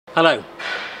Hello,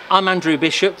 I'm Andrew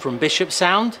Bishop from Bishop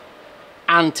Sound,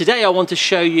 and today I want to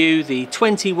show you the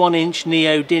 21-inch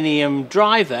neodymium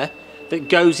driver that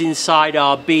goes inside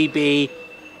our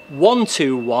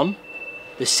BB121,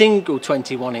 the single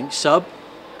 21-inch sub,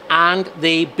 and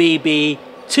the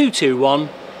BB221,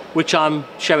 which I'm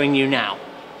showing you now.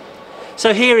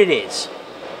 So here it is.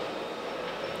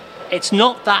 It's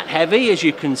not that heavy, as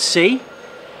you can see.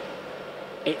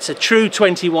 It's a true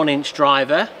 21-inch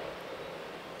driver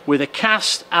with a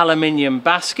cast aluminium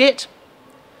basket,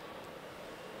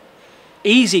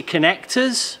 easy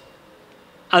connectors,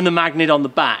 and the magnet on the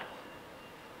back.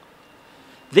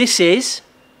 This is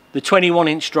the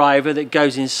 21-inch driver that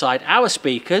goes inside our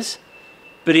speakers,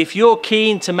 but if you're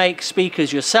keen to make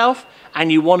speakers yourself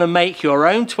and you want to make your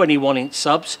own 21-inch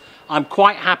subs, I'm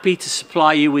quite happy to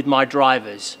supply you with my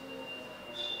drivers.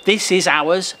 This is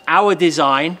ours, our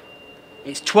design.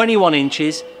 It's 21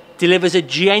 inches, delivers a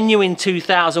genuine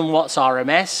 2000 watts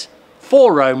RMS,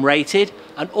 4 ohm rated,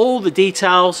 and all the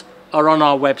details are on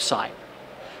our website.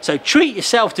 So treat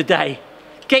yourself today.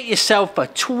 Get yourself a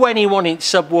 21-inch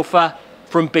subwoofer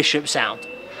from Bishop Sound.